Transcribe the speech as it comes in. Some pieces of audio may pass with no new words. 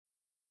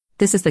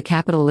This is the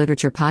Capital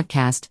Literature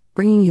Podcast,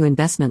 bringing you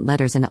investment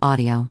letters in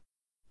audio.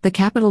 The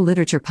Capital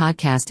Literature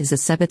Podcast is a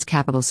Sebitz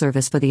Capital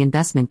service for the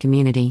investment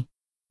community.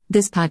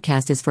 This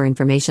podcast is for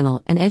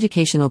informational and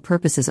educational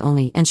purposes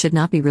only and should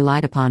not be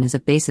relied upon as a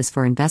basis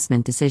for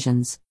investment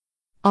decisions.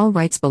 All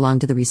rights belong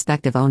to the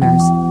respective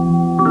owners.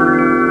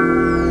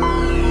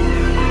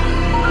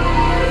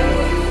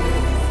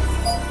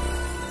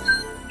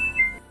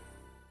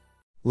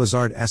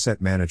 Lazard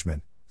Asset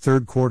Management,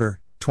 Third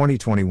Quarter,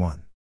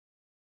 2021.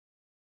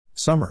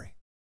 Summary.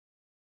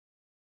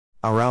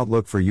 Our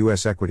outlook for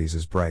U.S. equities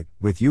is bright,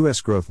 with U.S.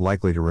 growth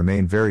likely to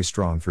remain very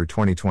strong through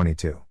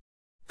 2022.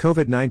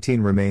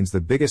 COVID-19 remains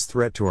the biggest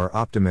threat to our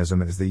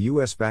optimism as the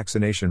U.S.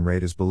 vaccination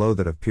rate is below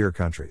that of peer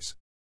countries.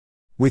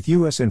 With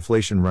U.S.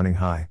 inflation running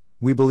high,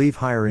 we believe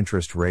higher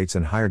interest rates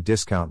and higher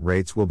discount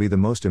rates will be the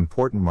most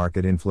important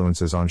market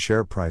influences on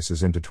share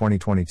prices into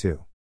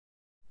 2022.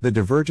 The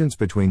divergence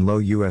between low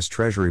U.S.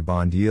 Treasury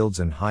bond yields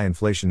and high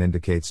inflation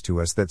indicates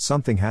to us that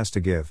something has to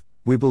give.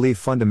 We believe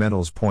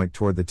fundamentals point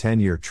toward the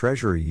 10-year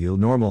Treasury yield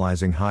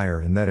normalizing higher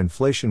and that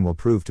inflation will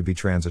prove to be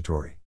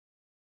transitory.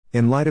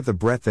 In light of the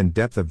breadth and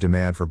depth of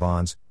demand for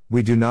bonds,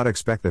 we do not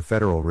expect the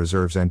Federal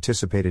Reserve's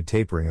anticipated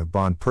tapering of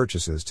bond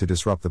purchases to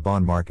disrupt the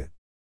bond market.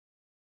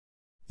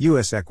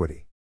 U.S.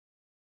 equity.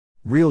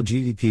 Real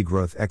GDP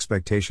growth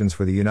expectations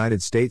for the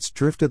United States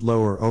drifted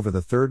lower over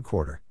the third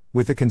quarter,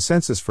 with the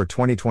consensus for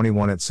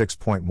 2021 at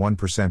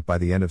 6.1% by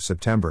the end of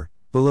September,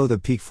 below the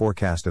peak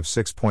forecast of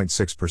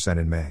 6.6%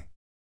 in May.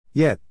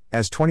 Yet,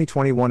 as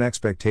 2021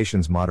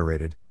 expectations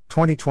moderated,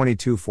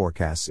 2022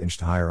 forecasts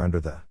inched higher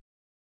under the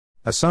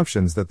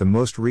assumptions that the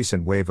most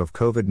recent wave of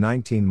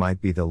COVID-19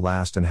 might be the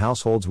last and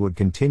households would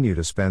continue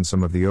to spend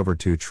some of the over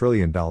 $2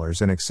 trillion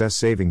in excess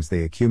savings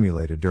they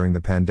accumulated during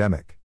the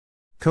pandemic.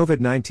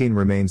 COVID-19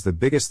 remains the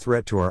biggest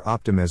threat to our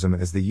optimism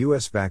as the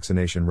U.S.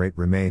 vaccination rate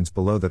remains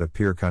below that of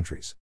peer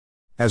countries.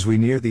 As we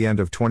near the end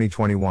of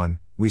 2021,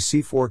 we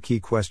see four key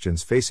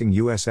questions facing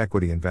U.S.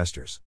 equity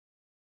investors.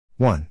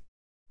 1.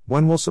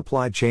 When will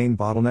supply chain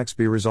bottlenecks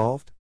be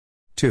resolved?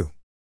 2.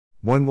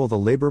 When will the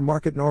labor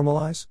market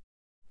normalize?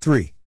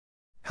 3.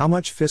 How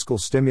much fiscal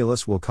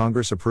stimulus will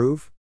Congress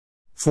approve?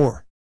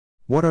 4.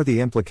 What are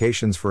the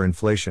implications for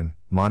inflation,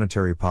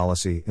 monetary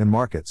policy, and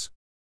markets?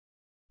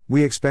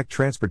 We expect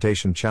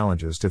transportation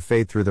challenges to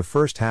fade through the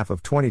first half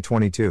of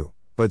 2022,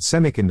 but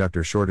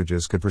semiconductor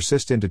shortages could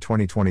persist into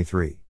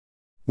 2023.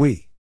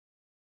 We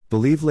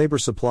believe labor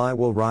supply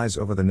will rise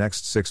over the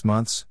next 6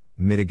 months,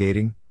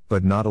 mitigating,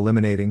 but not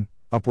eliminating,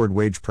 upward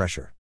wage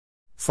pressure.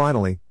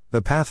 Finally,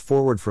 the path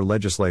forward for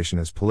legislation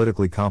is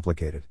politically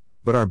complicated,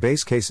 but our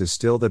base case is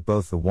still that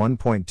both the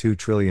 $1.2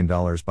 trillion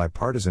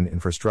bipartisan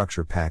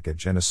infrastructure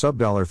package and a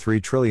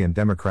sub-$3 trillion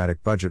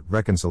Democratic budget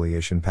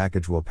reconciliation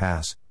package will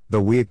pass, though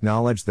we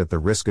acknowledge that the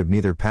risk of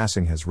neither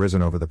passing has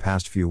risen over the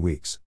past few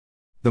weeks.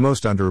 The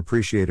most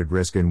underappreciated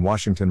risk in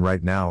Washington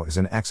right now is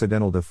an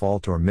accidental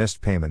default or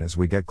missed payment as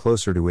we get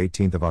closer to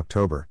 18th of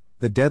October,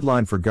 the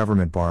deadline for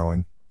government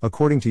borrowing,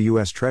 according to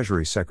U.S.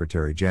 Treasury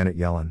Secretary Janet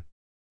Yellen.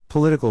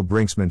 Political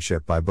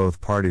brinksmanship by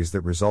both parties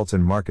that results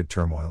in market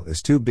turmoil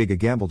is too big a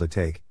gamble to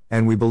take,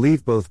 and we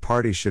believe both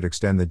parties should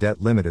extend the debt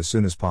limit as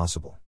soon as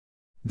possible.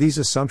 These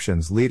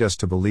assumptions lead us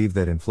to believe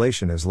that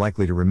inflation is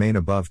likely to remain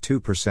above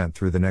 2%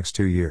 through the next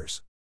 2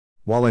 years.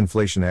 While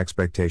inflation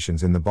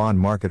expectations in the bond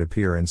market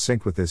appear in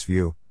sync with this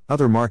view,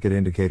 other market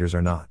indicators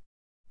are not.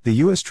 The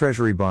U.S.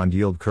 Treasury bond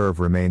yield curve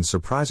remains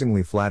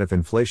surprisingly flat if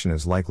inflation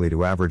is likely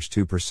to average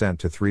 2%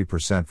 to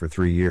 3% for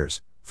 3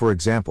 years, for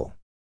example.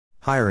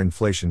 Higher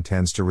inflation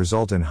tends to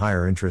result in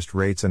higher interest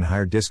rates and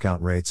higher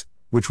discount rates,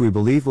 which we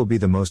believe will be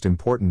the most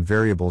important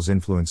variables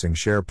influencing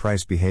share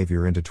price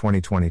behavior into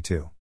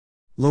 2022.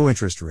 Low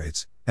interest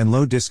rates, and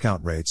low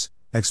discount rates,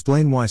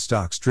 explain why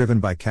stocks driven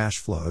by cash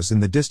flows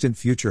in the distant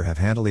future have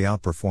handily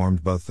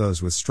outperformed both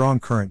those with strong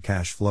current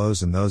cash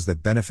flows and those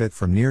that benefit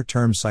from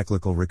near-term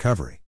cyclical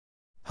recovery.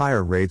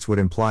 Higher rates would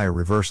imply a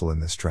reversal in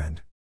this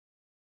trend.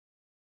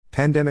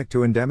 Pandemic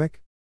to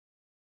endemic?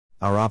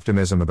 Our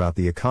optimism about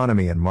the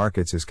economy and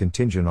markets is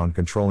contingent on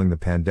controlling the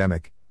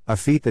pandemic, a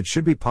feat that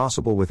should be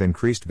possible with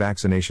increased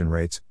vaccination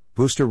rates,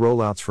 booster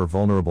rollouts for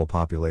vulnerable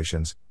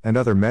populations, and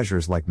other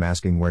measures like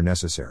masking where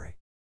necessary.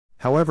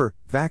 However,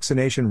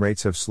 vaccination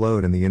rates have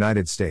slowed in the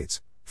United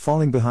States,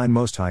 falling behind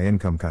most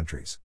high-income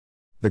countries.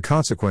 The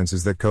consequence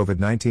is that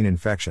COVID-19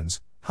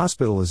 infections,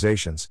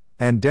 hospitalizations,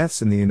 and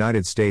deaths in the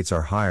United States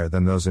are higher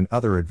than those in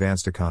other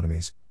advanced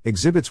economies,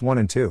 Exhibits 1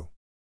 and 2.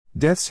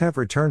 Deaths have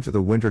returned to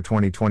the winter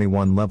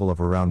 2021 level of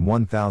around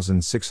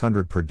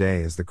 1,600 per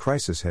day as the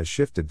crisis has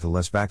shifted to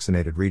less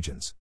vaccinated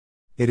regions.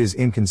 It is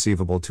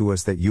inconceivable to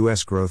us that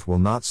U.S. growth will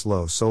not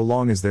slow so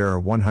long as there are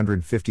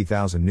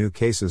 150,000 new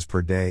cases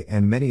per day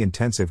and many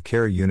intensive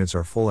care units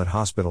are full at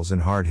hospitals in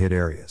hard-hit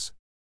areas.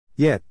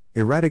 Yet,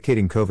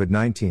 eradicating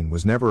COVID-19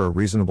 was never a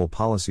reasonable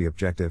policy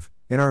objective,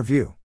 in our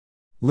view.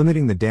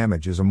 Limiting the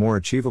damage is a more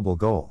achievable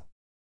goal.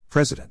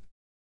 President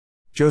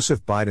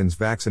Joseph Biden's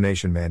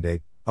vaccination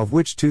mandate, of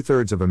which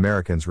 2/3 of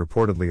Americans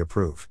reportedly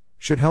approve,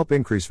 should help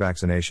increase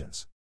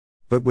vaccinations.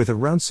 But with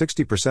around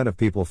 60% of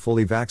people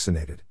fully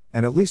vaccinated,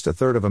 and at least a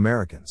third of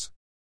Americans.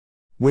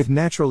 With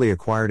naturally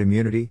acquired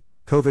immunity,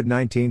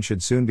 COVID-19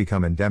 should soon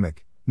become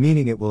endemic,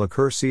 meaning it will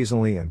occur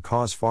seasonally and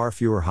cause far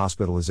fewer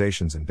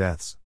hospitalizations and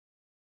deaths.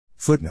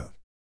 Footnote.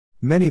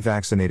 Many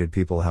vaccinated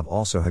people have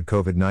also had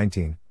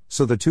COVID-19,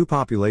 so the two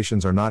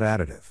populations are not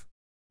additive.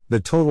 The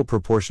total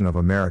proportion of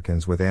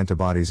Americans with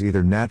antibodies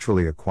either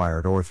naturally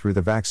acquired or through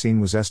the vaccine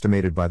was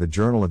estimated by the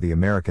Journal of the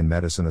American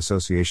Medicine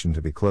Association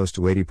to be close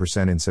to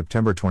 80% in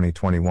September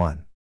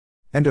 2021.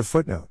 End of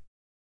footnote.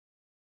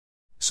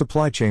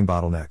 Supply chain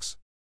bottlenecks.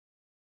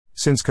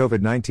 Since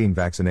COVID-19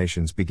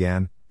 vaccinations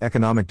began,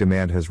 economic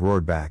demand has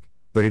roared back,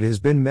 but it has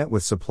been met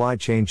with supply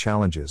chain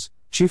challenges,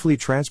 chiefly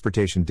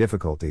transportation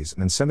difficulties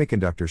and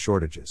semiconductor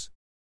shortages.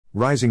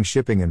 Rising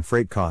shipping and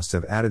freight costs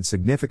have added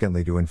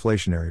significantly to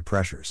inflationary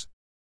pressures.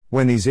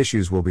 When these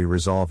issues will be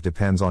resolved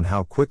depends on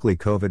how quickly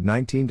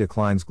COVID-19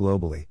 declines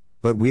globally,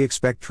 but we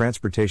expect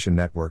transportation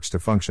networks to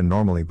function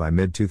normally by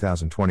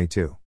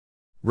mid-2022.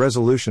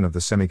 Resolution of the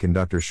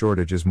semiconductor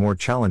shortage is more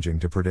challenging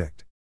to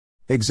predict.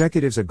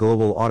 Executives at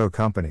global auto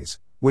companies,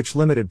 which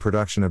limited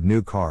production of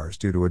new cars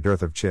due to a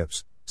dearth of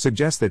chips,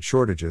 suggest that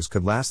shortages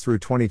could last through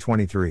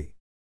 2023.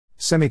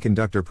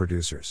 Semiconductor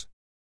producers,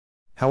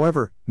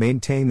 however,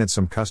 maintain that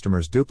some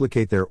customers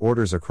duplicate their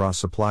orders across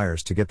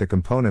suppliers to get the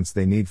components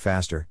they need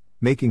faster,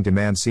 making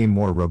demand seem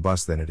more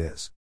robust than it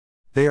is.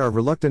 They are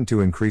reluctant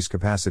to increase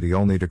capacity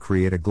only to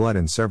create a glut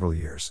in several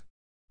years.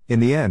 In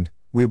the end,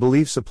 we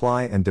believe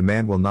supply and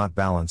demand will not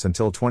balance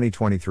until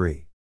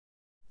 2023.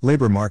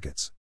 Labor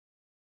markets.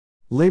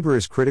 Labor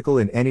is critical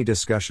in any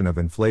discussion of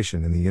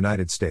inflation in the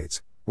United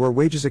States, where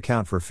wages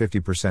account for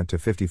 50% to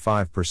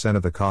 55%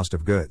 of the cost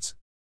of goods.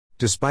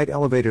 Despite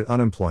elevated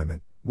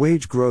unemployment,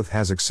 wage growth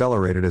has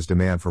accelerated as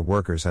demand for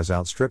workers has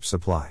outstripped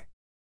supply.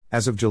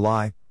 As of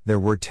July, there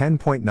were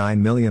 10.9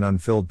 million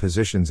unfilled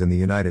positions in the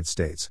United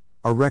States,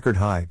 a record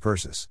high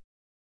versus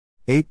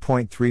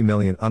 8.3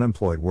 million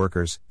unemployed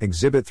workers,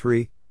 Exhibit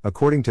 3,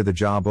 according to the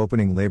Job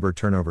Opening Labor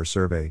Turnover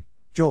Survey,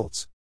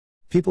 JOLTS.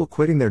 People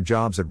quitting their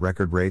jobs at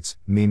record rates,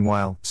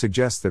 meanwhile,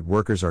 suggests that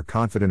workers are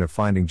confident of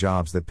finding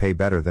jobs that pay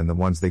better than the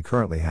ones they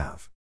currently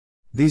have.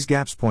 These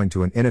gaps point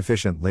to an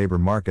inefficient labor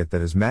market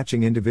that is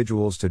matching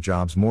individuals to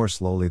jobs more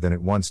slowly than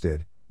it once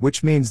did,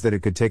 which means that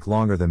it could take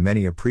longer than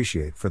many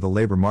appreciate for the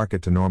labor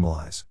market to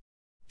normalize.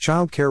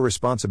 Childcare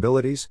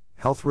responsibilities,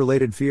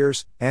 health-related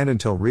fears, and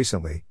until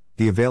recently,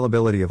 the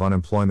availability of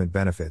unemployment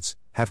benefits,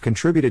 have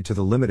contributed to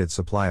the limited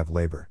supply of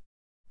labor.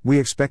 We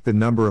expect the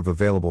number of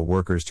available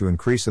workers to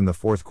increase in the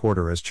fourth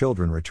quarter as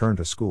children return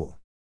to school.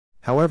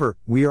 However,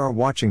 we are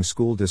watching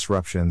school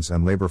disruptions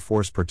and labor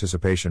force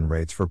participation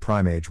rates for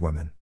prime-age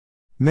women.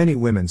 Many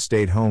women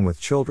stayed home with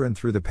children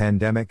through the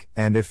pandemic,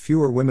 and if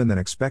fewer women than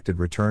expected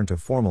return to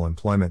formal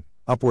employment,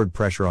 upward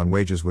pressure on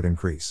wages would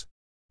increase.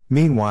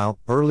 Meanwhile,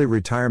 early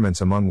retirements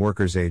among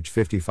workers aged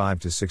 55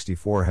 to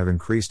 64 have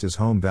increased as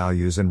home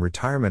values and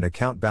retirement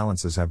account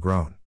balances have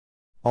grown.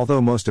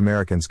 Although most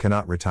Americans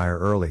cannot retire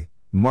early,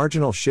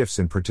 marginal shifts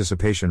in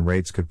participation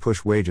rates could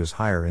push wages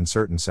higher in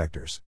certain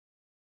sectors.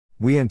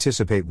 We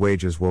anticipate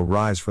wages will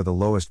rise for the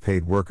lowest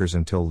paid workers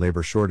until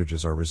labor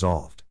shortages are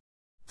resolved.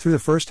 Through the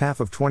first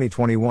half of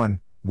 2021,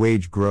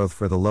 wage growth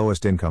for the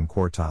lowest income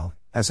quartile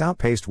has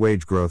outpaced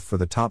wage growth for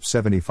the top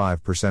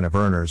 75% of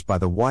earners by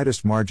the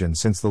widest margin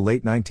since the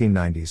late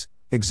 1990s,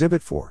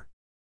 Exhibit 4.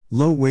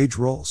 Low wage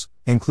roles,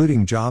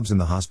 including jobs in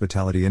the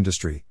hospitality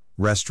industry,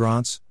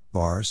 restaurants,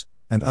 bars,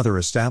 and other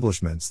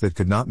establishments that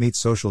could not meet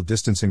social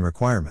distancing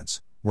requirements,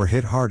 were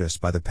hit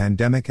hardest by the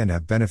pandemic and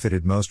have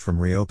benefited most from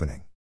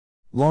reopening.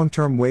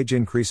 Long-term wage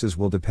increases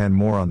will depend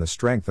more on the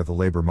strength of the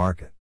labor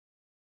market.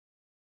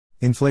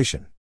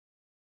 Inflation.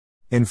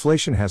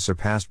 Inflation has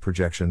surpassed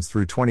projections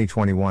through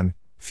 2021,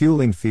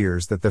 fueling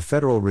fears that the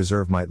Federal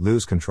Reserve might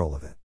lose control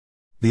of it.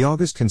 The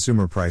August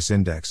Consumer Price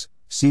Index,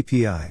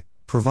 CPI,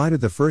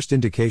 provided the first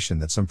indication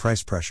that some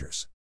price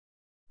pressures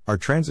are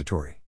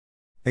transitory.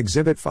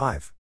 Exhibit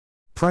 5.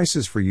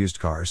 Prices for used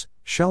cars,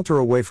 shelter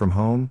away from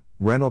home,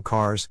 rental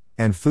cars,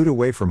 and food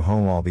away from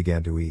home all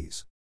began to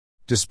ease.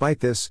 Despite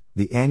this,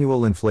 the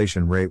annual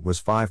inflation rate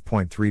was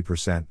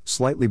 5.3%,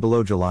 slightly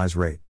below July's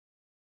rate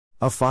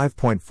of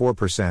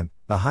 5.4%,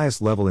 the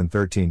highest level in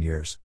 13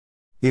 years.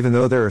 Even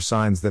though there are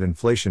signs that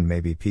inflation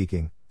may be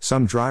peaking,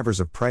 some drivers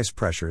of price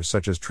pressures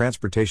such as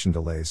transportation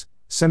delays,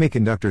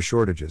 semiconductor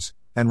shortages,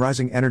 and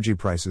rising energy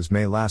prices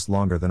may last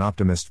longer than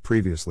optimists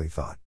previously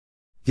thought.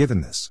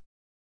 Given this,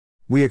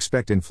 we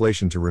expect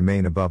inflation to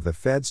remain above the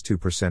Fed's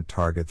 2%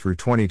 target through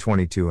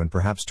 2022 and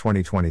perhaps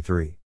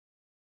 2023.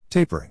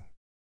 Tapering.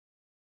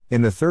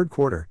 In the third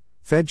quarter,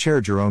 Fed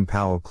Chair Jerome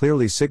Powell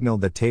clearly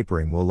signaled that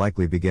tapering will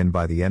likely begin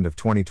by the end of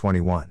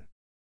 2021.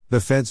 The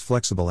Fed's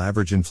flexible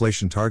average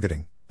inflation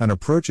targeting, an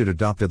approach it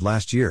adopted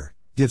last year,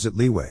 gives it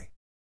leeway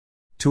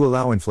to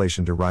allow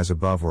inflation to rise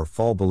above or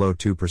fall below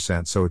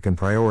 2% so it can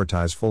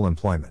prioritize full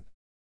employment.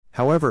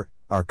 However,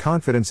 our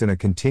confidence in a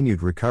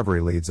continued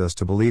recovery leads us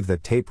to believe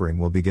that tapering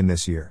will begin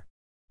this year.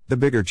 The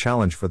bigger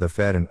challenge for the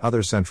Fed and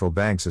other central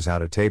banks is how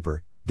to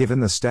taper,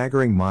 given the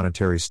staggering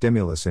monetary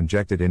stimulus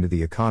injected into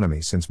the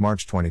economy since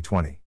March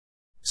 2020.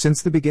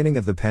 Since the beginning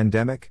of the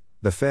pandemic,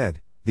 the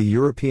Fed, the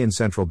European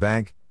Central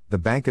Bank, the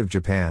Bank of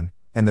Japan,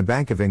 and the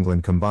Bank of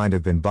England combined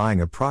have been buying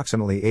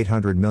approximately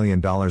 $800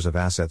 million of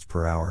assets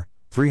per hour,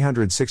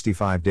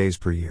 365 days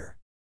per year.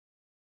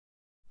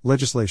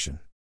 Legislation.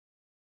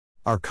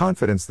 Our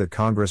confidence that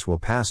Congress will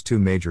pass two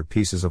major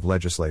pieces of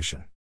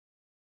legislation.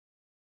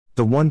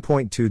 The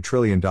 $1.2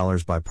 trillion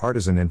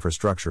bipartisan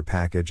infrastructure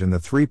package and the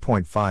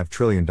 $3.5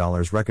 trillion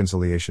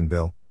reconciliation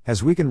bill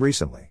has weakened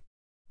recently.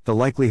 The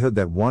likelihood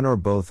that one or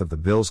both of the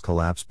bills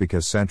collapse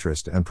because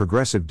centrist and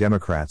progressive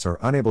Democrats are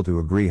unable to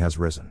agree has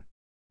risen.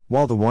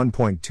 While the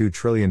 $1.2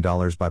 trillion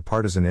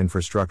bipartisan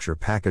infrastructure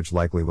package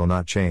likely will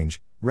not change,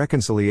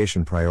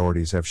 reconciliation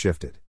priorities have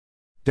shifted.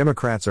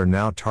 Democrats are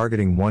now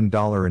targeting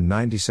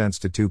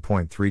 $1.90 to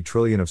 $2.3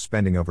 trillion of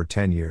spending over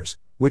 10 years,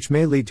 which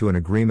may lead to an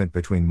agreement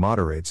between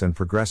moderates and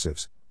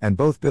progressives, and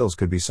both bills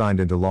could be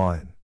signed into law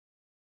in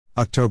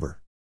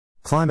October.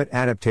 Climate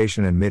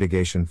adaptation and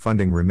mitigation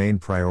funding remain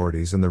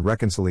priorities in the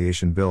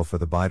reconciliation bill for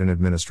the Biden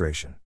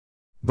administration.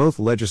 Both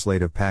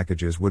legislative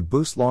packages would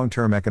boost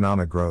long-term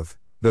economic growth,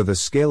 though the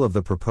scale of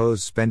the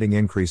proposed spending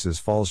increases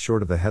falls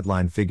short of the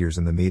headline figures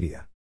in the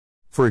media.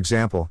 For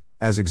example,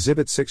 as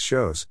Exhibit 6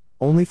 shows,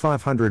 only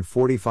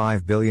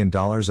 $545 billion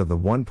of the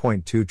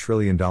 $1.2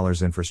 trillion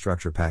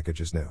infrastructure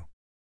package is new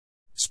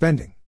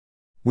spending.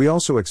 We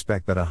also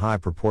expect that a high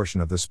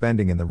proportion of the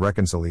spending in the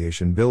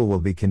reconciliation bill will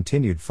be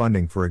continued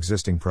funding for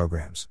existing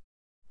programs.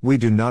 We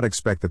do not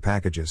expect the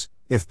packages,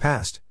 if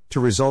passed, to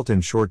result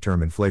in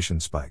short-term inflation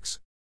spikes.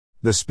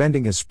 The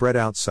spending is spread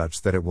out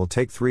such that it will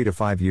take 3 to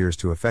 5 years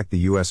to affect the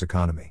U.S.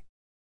 economy.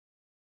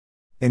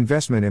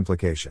 Investment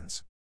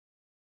implications.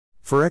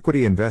 For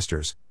equity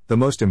investors, the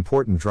most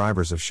important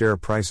drivers of share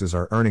prices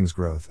are earnings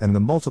growth and the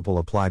multiple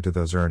applied to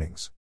those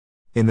earnings.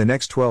 In the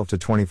next 12 to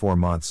 24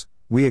 months,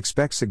 we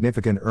expect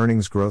significant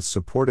earnings growth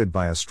supported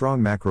by a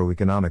strong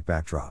macroeconomic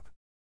backdrop.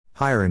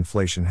 Higher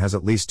inflation has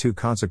at least two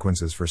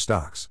consequences for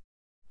stocks.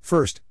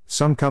 First,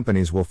 some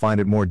companies will find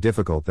it more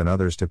difficult than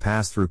others to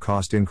pass through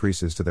cost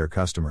increases to their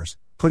customers,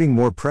 putting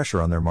more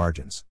pressure on their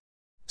margins.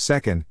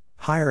 Second,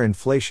 higher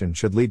inflation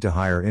should lead to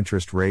higher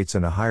interest rates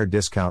and a higher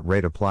discount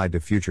rate applied to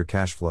future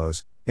cash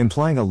flows,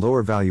 implying a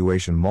lower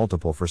valuation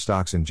multiple for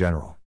stocks in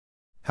general.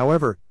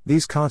 However,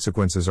 these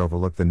consequences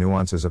overlook the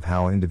nuances of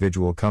how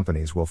individual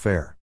companies will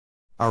fare.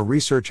 Our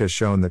research has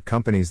shown that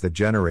companies that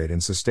generate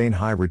and sustain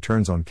high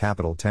returns on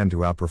capital tend to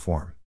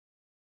outperform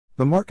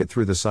the market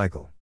through the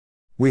cycle.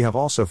 We have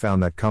also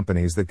found that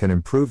companies that can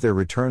improve their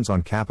returns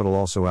on capital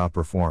also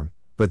outperform,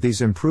 but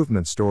these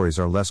improvement stories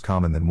are less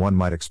common than one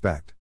might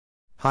expect.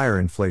 Higher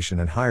inflation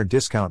and higher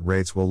discount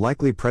rates will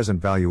likely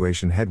present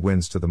valuation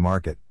headwinds to the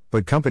market,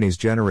 but companies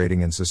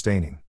generating and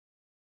sustaining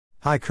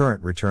high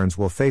current returns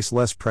will face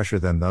less pressure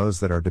than those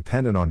that are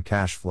dependent on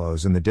cash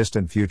flows in the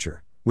distant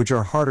future, which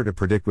are harder to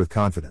predict with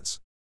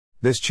confidence.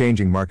 This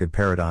changing market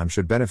paradigm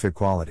should benefit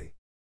quality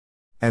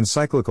and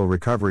cyclical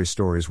recovery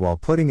stories while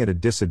putting at a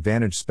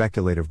disadvantage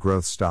speculative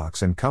growth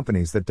stocks and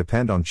companies that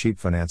depend on cheap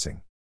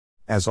financing.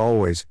 As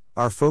always,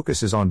 our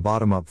focus is on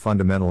bottom-up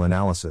fundamental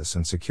analysis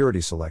and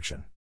security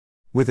selection.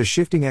 With a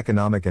shifting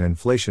economic and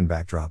inflation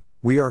backdrop,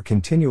 we are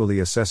continually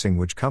assessing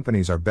which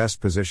companies are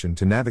best positioned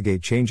to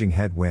navigate changing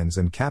headwinds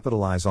and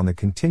capitalize on the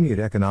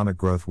continued economic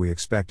growth we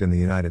expect in the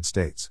United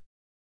States.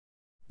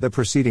 The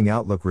preceding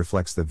outlook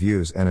reflects the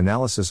views and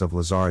analysis of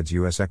Lazard's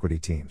U.S. equity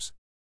teams.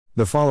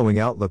 The following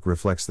outlook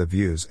reflects the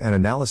views and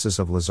analysis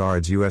of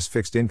Lazard's U.S.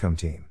 fixed income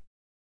team.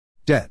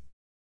 Debt.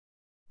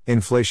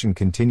 Inflation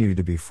continued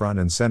to be front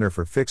and center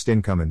for fixed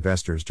income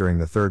investors during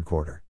the third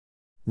quarter.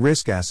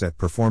 Risk asset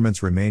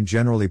performance remained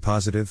generally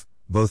positive,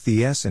 both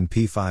the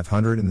S&P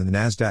 500 and the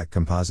Nasdaq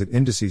Composite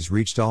indices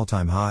reached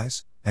all-time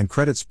highs, and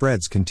credit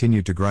spreads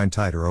continued to grind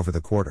tighter over the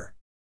quarter.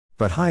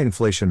 But high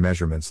inflation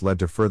measurements led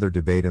to further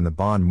debate in the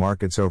bond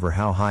markets over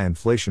how high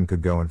inflation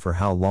could go and for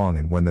how long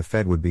and when the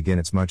Fed would begin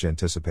its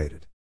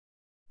much-anticipated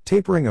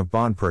tapering of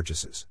bond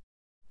purchases.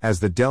 As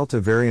the Delta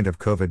variant of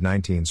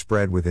COVID-19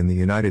 spread within the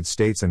United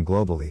States and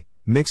globally,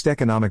 mixed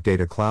economic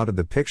data clouded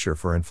the picture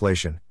for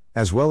inflation,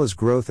 as well as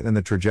growth and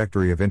the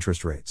trajectory of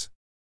interest rates.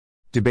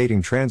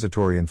 Debating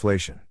transitory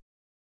inflation.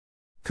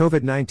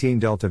 COVID-19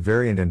 Delta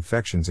variant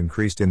infections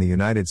increased in the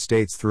United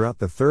States throughout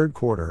the third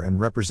quarter and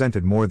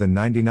represented more than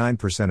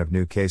 99% of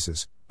new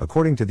cases,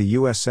 according to the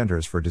U.S.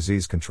 Centers for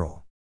Disease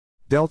Control.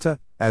 Delta,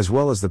 as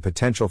well as the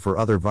potential for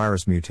other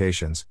virus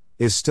mutations,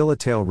 is still a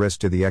tail risk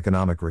to the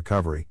economic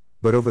recovery,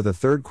 but over the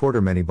third quarter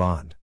many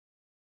bond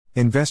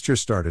investors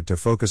started to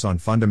focus on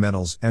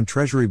fundamentals and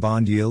Treasury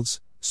bond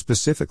yields,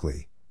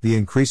 specifically, the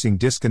increasing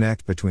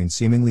disconnect between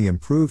seemingly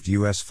improved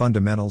U.S.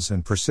 fundamentals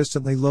and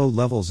persistently low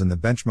levels in the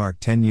benchmark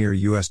 10-year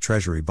U.S.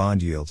 Treasury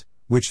bond yield,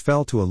 which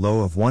fell to a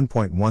low of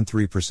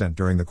 1.13%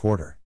 during the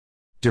quarter.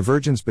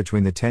 Divergence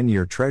between the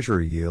 10-year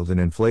Treasury yield and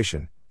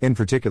inflation, in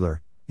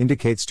particular,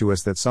 indicates to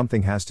us that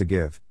something has to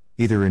give,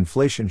 either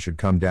inflation should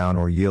come down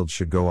or yields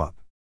should go up.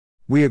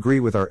 We agree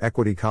with our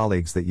equity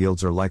colleagues that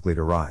yields are likely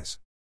to rise.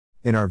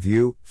 In our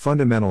view,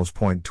 fundamentals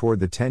point toward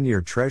the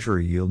 10-year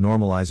Treasury yield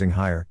normalizing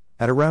higher,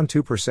 at around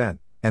 2%,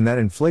 and that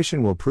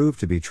inflation will prove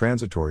to be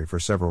transitory for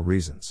several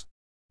reasons.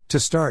 To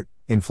start,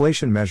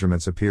 inflation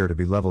measurements appear to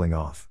be leveling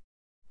off.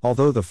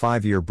 Although the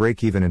 5-year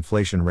break-even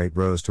inflation rate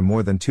rose to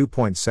more than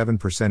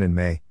 2.7% in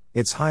May,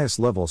 its highest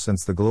level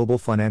since the global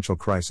financial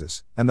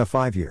crisis, and the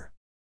 5-year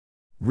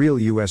real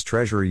U.S.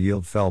 Treasury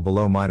yield fell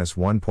below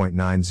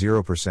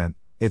 -1.90%,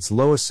 its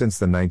lowest since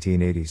the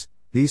 1980s.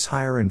 These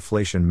higher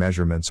inflation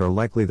measurements are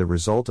likely the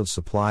result of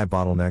supply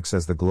bottlenecks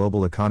as the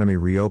global economy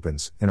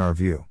reopens, in our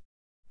view.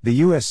 The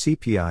U.S.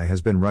 CPI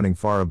has been running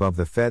far above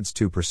the Fed's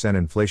 2%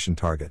 inflation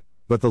target,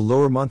 but the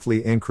lower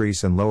monthly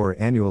increase and lower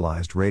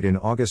annualized rate in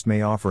August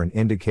may offer an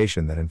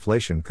indication that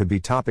inflation could be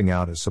topping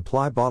out as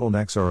supply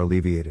bottlenecks are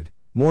alleviated,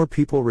 more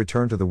people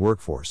return to the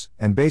workforce,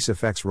 and base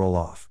effects roll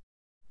off.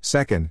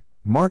 Second,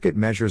 market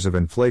measures of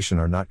inflation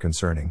are not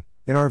concerning,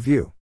 in our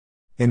view.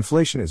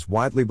 Inflation is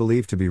widely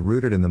believed to be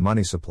rooted in the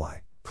money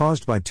supply,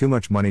 caused by too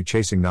much money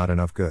chasing not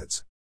enough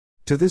goods.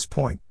 To this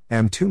point,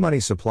 M2 money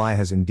supply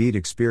has indeed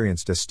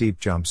experienced a steep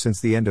jump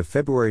since the end of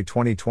February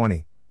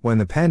 2020, when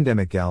the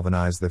pandemic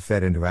galvanized the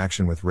Fed into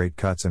action with rate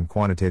cuts and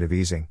quantitative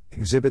easing,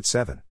 Exhibit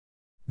 7.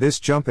 This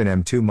jump in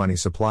M2 money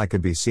supply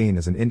could be seen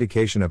as an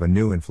indication of a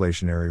new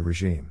inflationary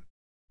regime.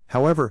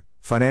 However,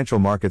 financial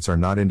markets are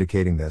not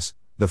indicating this.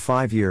 The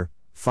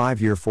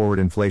 5-year forward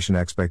inflation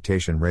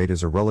expectation rate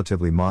is a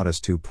relatively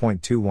modest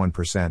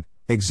 2.21%,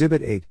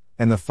 Exhibit 8,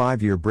 and the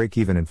 5-year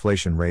break-even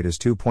inflation rate is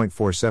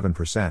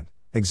 2.47%,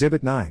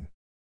 Exhibit 9.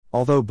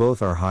 Although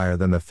both are higher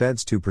than the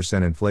Fed's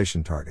 2%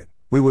 inflation target,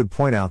 we would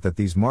point out that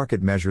these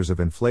market measures of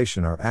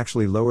inflation are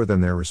actually lower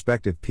than their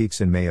respective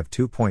peaks in May of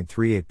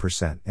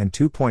 2.38% and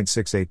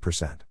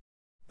 2.68%.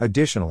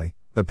 Additionally,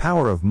 the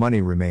power of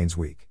money remains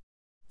weak.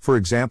 For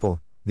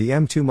example, the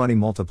M2 money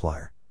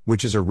multiplier,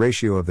 which is a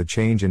ratio of the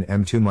change in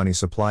M2 money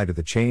supply to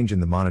the change in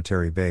the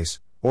monetary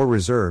base, or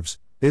reserves,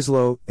 is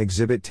low,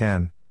 Exhibit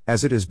 10,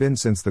 as it has been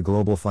since the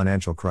global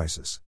financial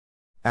crisis.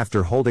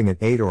 After holding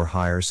at 8 or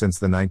higher since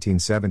the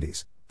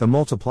 1970s, the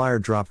multiplier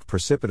dropped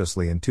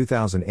precipitously in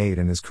 2008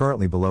 and is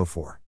currently below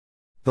 4.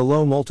 The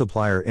low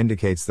multiplier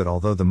indicates that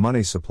although the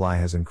money supply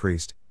has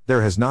increased,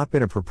 there has not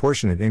been a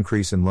proportionate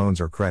increase in loans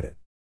or credit.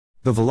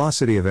 The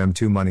velocity of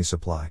M2 money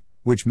supply,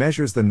 which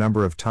measures the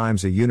number of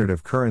times a unit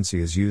of currency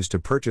is used to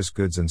purchase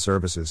goods and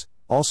services,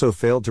 also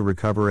failed to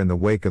recover in the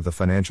wake of the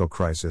financial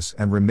crisis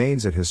and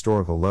remains at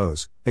historical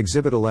lows,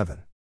 Exhibit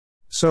 11.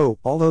 So,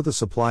 although the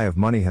supply of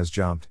money has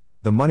jumped,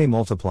 the money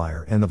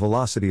multiplier and the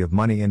velocity of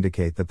money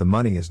indicate that the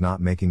money is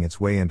not making its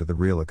way into the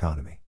real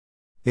economy.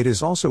 It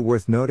is also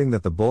worth noting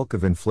that the bulk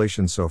of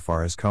inflation so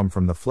far has come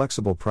from the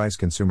Flexible Price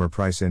Consumer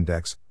Price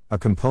Index, a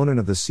component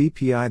of the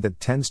CPI that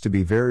tends to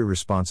be very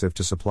responsive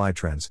to supply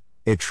trends.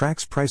 It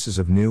tracks prices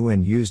of new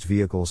and used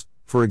vehicles,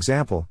 for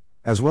example,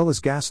 as well as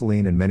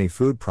gasoline and many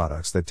food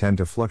products that tend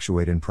to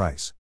fluctuate in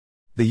price.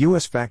 The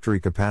U.S. factory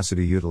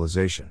capacity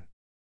utilization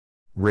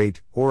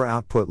rate, or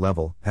output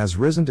level, has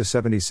risen to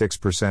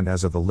 76%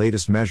 as of the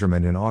latest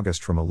measurement in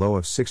August from a low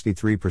of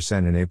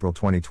 63% in April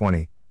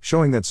 2020,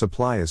 showing that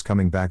supply is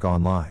coming back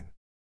online.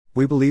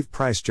 We believe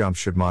price jumps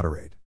should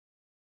moderate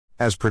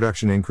as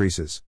production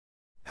increases.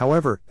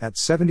 However, at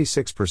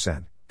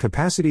 76%,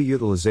 capacity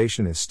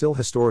utilization is still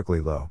historically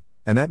low,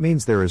 and that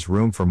means there is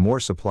room for more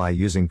supply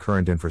using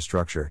current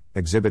infrastructure,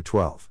 Exhibit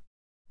 12.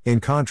 In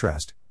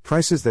contrast,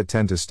 prices that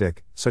tend to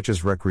stick, such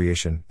as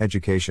recreation,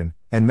 education,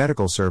 and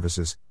medical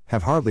services,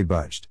 have hardly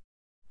budged.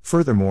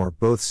 Furthermore,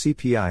 both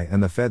CPI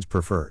and the Fed's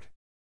preferred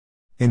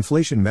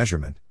inflation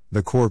measurement,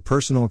 the Core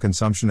Personal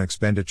Consumption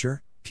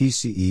Expenditure,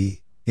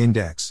 PCE,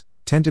 index,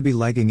 tend to be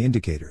lagging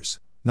indicators,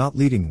 not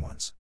leading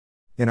ones.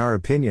 In our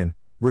opinion,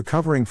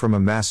 recovering from a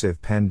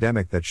massive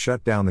pandemic that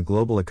shut down the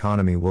global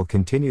economy will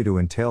continue to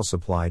entail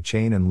supply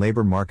chain and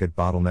labor market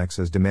bottlenecks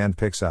as demand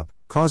picks up,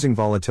 causing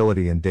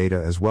volatility in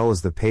data as well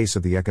as the pace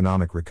of the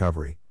economic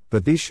recovery,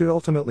 but these should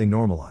ultimately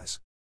normalize.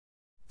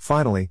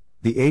 Finally,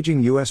 the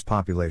aging U.S.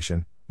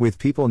 population, with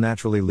people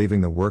naturally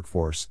leaving the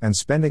workforce and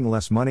spending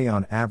less money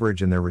on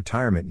average in their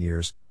retirement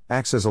years,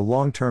 acts as a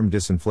long-term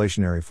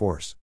disinflationary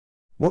force.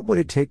 What would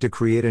it take to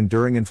create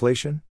enduring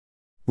inflation?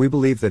 We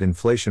believe that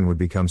inflation would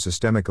become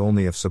systemic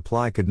only if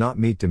supply could not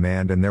meet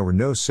demand and there were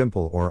no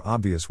simple or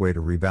obvious way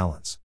to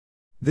rebalance.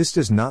 This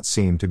does not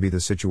seem to be the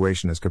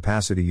situation as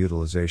capacity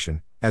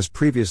utilization, as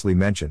previously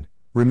mentioned,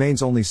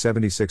 remains only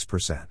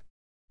 76%.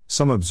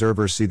 Some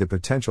observers see the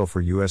potential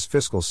for U.S.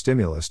 fiscal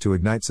stimulus to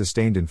ignite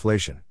sustained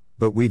inflation,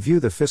 but we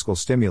view the fiscal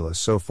stimulus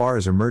so far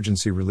as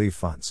emergency relief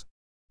funds.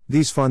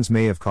 These funds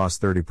may have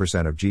cost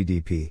 30% of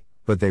GDP,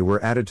 but they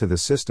were added to the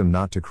system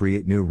not to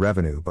create new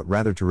revenue but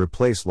rather to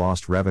replace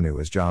lost revenue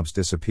as jobs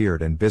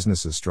disappeared and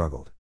businesses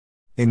struggled.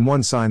 In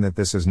one sign that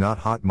this is not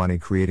hot money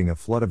creating a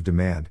flood of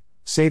demand,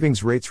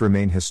 savings rates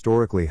remain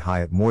historically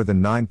high at more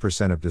than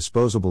 9% of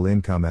disposable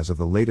income as of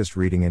the latest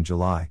reading in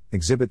July,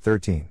 Exhibit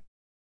 13.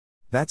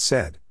 That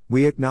said,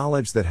 we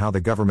acknowledge that how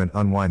the government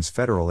unwinds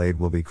federal aid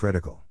will be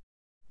critical.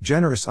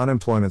 Generous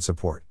unemployment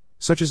support,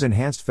 such as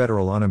enhanced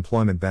federal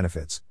unemployment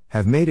benefits,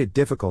 have made it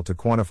difficult to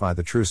quantify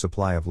the true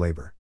supply of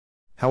labor.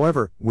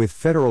 However, with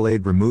federal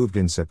aid removed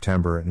in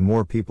September and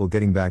more people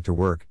getting back to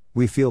work,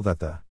 we feel that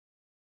the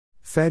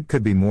Fed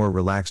could be more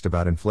relaxed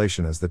about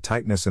inflation as the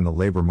tightness in the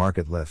labor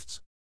market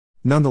lifts.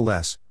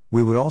 Nonetheless,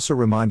 we would also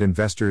remind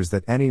investors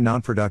that any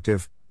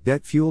non-productive,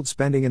 debt-fueled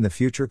spending in the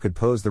future could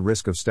pose the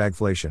risk of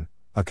stagflation,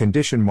 a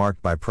condition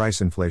marked by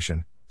price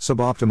inflation,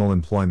 suboptimal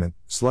employment,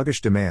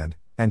 sluggish demand,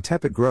 and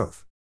tepid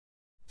growth.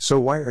 So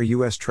why are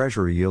U.S.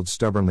 Treasury yields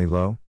stubbornly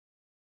low?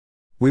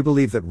 We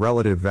believe that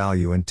relative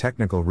value and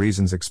technical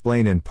reasons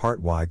explain in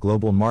part why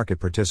global market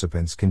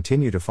participants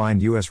continue to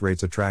find U.S.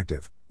 rates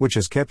attractive, which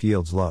has kept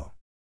yields low.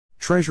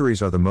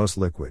 Treasuries are the most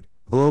liquid,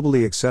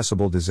 globally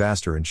accessible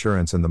disaster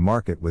insurance in the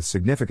market with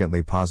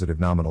significantly positive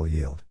nominal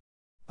yield.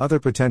 Other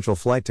potential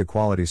flight to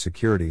quality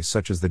securities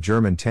such as the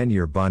German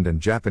 10-year bond and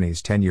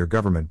Japanese 10-year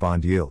government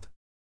bond yield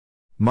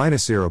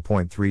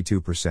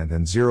 -0.32%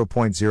 and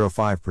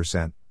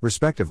 0.05%,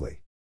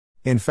 respectively.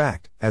 In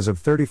fact, as of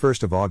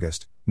 31st of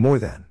August, more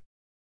than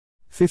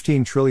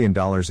 $15 trillion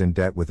in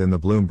debt within the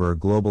Bloomberg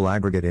Global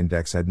Aggregate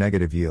Index had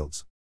negative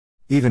yields.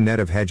 Even net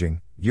of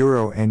hedging,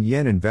 euro and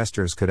yen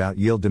investors could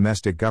out-yield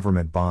domestic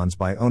government bonds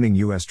by owning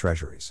U.S.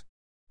 Treasuries.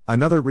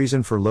 Another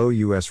reason for low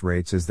U.S.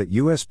 rates is that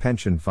U.S.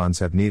 pension funds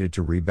have needed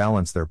to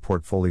rebalance their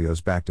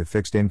portfolios back to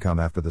fixed income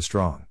after the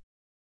strong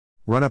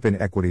run-up in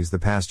equities the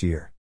past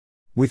year.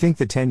 We think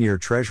the 10-year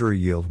Treasury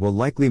yield will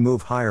likely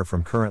move higher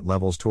from current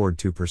levels toward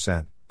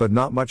 2%, but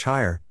not much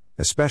higher,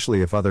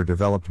 especially if other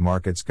developed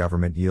markets'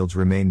 government yields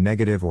remain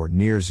negative or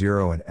near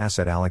zero and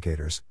asset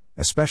allocators,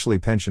 especially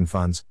pension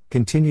funds,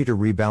 continue to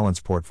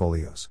rebalance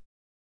portfolios.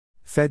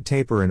 Fed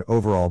taper and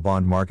overall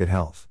bond market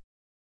health.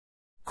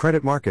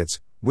 Credit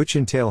markets, which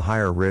entail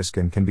higher risk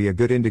and can be a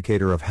good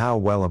indicator of how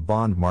well a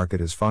bond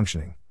market is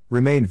functioning,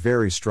 remain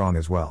very strong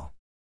as well.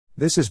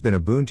 This has been a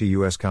boon to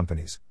U.S.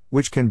 companies,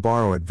 which can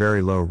borrow at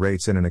very low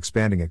rates in an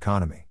expanding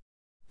economy.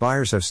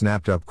 Buyers have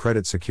snapped up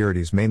credit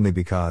securities mainly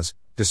because,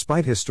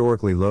 despite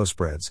historically low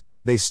spreads,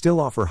 they still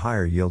offer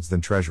higher yields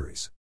than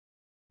treasuries.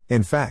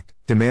 In fact,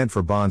 demand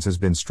for bonds has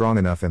been strong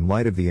enough in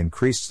light of the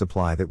increased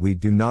supply that we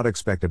do not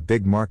expect a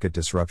big market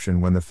disruption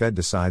when the Fed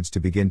decides to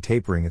begin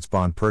tapering its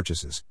bond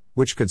purchases,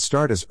 which could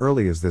start as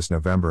early as this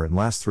November and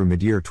last through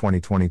mid-year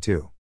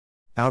 2022.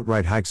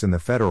 Outright hikes in the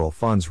federal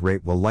funds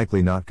rate will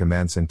likely not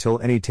commence until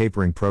any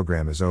tapering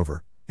program is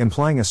over,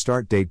 implying a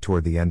start date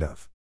toward the end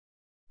of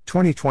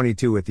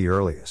 2022 at the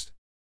earliest.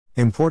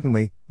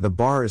 Importantly, the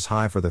bar is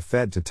high for the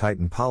Fed to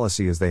tighten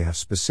policy as they have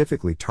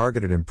specifically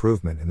targeted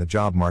improvement in the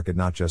job market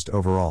not just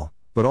overall,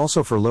 but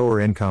also for lower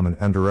income and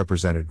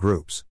underrepresented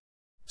groups.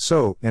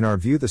 So, in our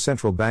view, the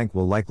central bank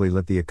will likely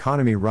let the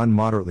economy run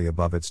moderately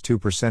above its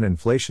 2%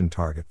 inflation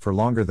target for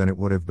longer than it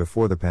would have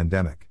before the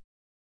pandemic.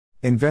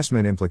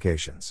 Investment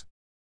implications.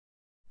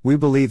 We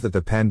believe that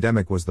the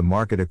pandemic was the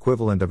market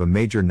equivalent of a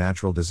major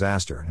natural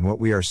disaster, and what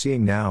we are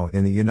seeing now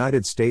in the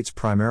United States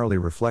primarily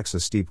reflects a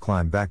steep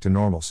climb back to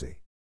normalcy.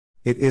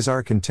 It is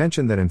our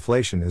contention that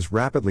inflation is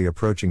rapidly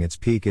approaching its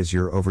peak as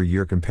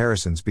year-over-year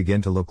comparisons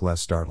begin to look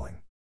less startling.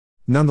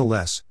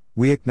 Nonetheless,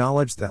 we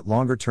acknowledge that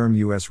longer-term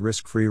U.S.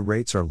 risk-free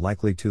rates are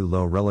likely too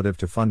low relative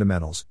to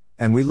fundamentals,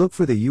 and we look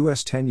for the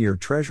U.S. 10-year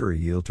Treasury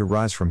yield to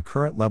rise from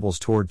current levels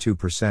toward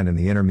 2% in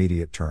the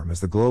intermediate term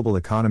as the global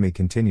economy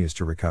continues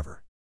to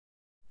recover.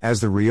 As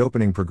the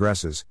reopening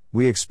progresses,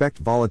 we expect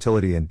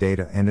volatility in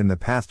data and in the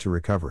path to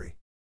recovery.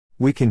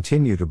 We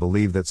continue to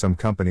believe that some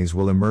companies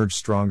will emerge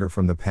stronger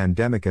from the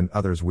pandemic and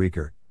others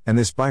weaker, and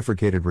this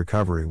bifurcated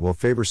recovery will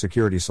favor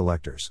security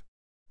selectors.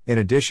 In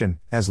addition,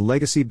 as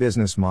legacy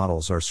business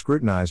models are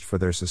scrutinized for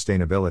their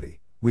sustainability,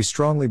 we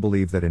strongly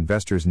believe that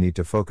investors need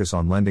to focus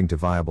on lending to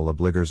viable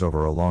obligors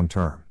over a long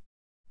term.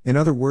 In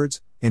other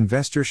words,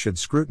 investors should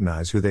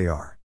scrutinize who they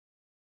are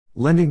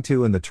lending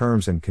to and the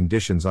terms and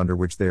conditions under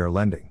which they are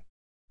lending.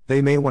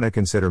 They may want to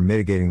consider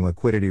mitigating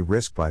liquidity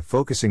risk by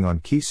focusing on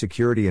key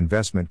security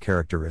investment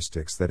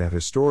characteristics that have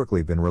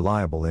historically been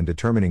reliable in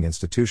determining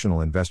institutional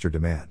investor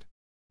demand.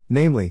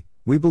 Namely,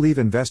 we believe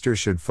investors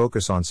should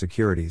focus on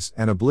securities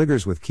and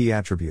obligors with key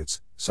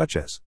attributes, such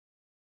as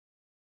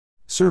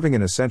serving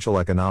an essential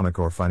economic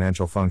or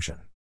financial function,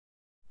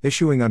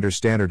 issuing under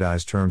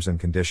standardized terms and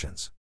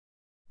conditions,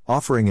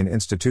 offering in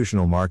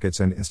institutional markets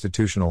and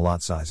institutional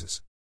lot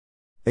sizes,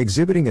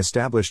 exhibiting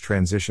established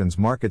transitions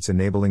markets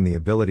enabling the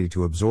ability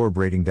to absorb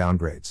rating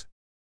downgrades,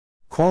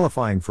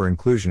 qualifying for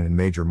inclusion in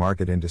major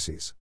market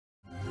indices.